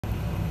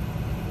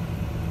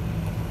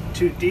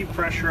To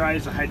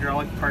depressurize the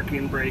hydraulic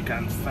parking brake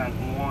on Fendt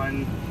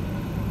One,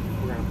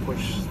 we're going to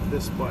push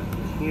this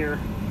button here.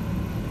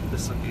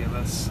 This will give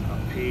us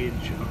a page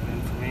of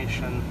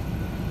information.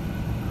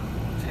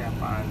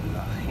 Tap on the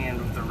hand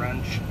with the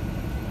wrench.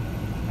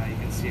 Now you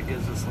can see it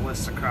gives us a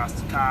list across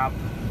the top.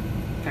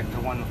 Pick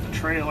the one with the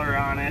trailer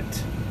on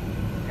it.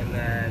 And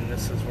then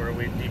this is where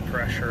we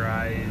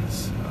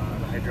depressurize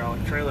the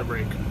hydraulic trailer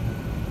brake.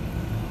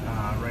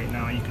 Right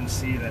now you can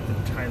see that the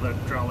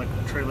hydraulic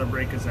trailer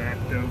brake is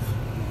active.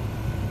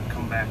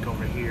 Come back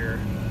over here,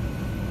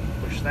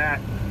 push that.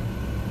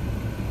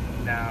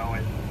 Now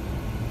it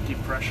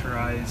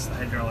depressurized the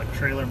hydraulic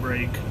trailer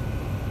brake.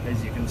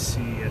 As you can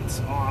see,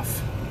 it's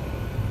off.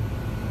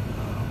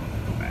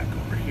 Go back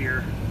over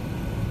here,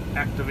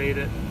 activate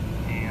it,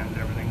 and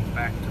everything's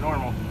back to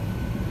normal.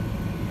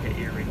 Hit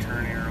your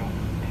return arrow,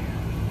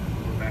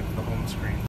 and we're back to the home screen.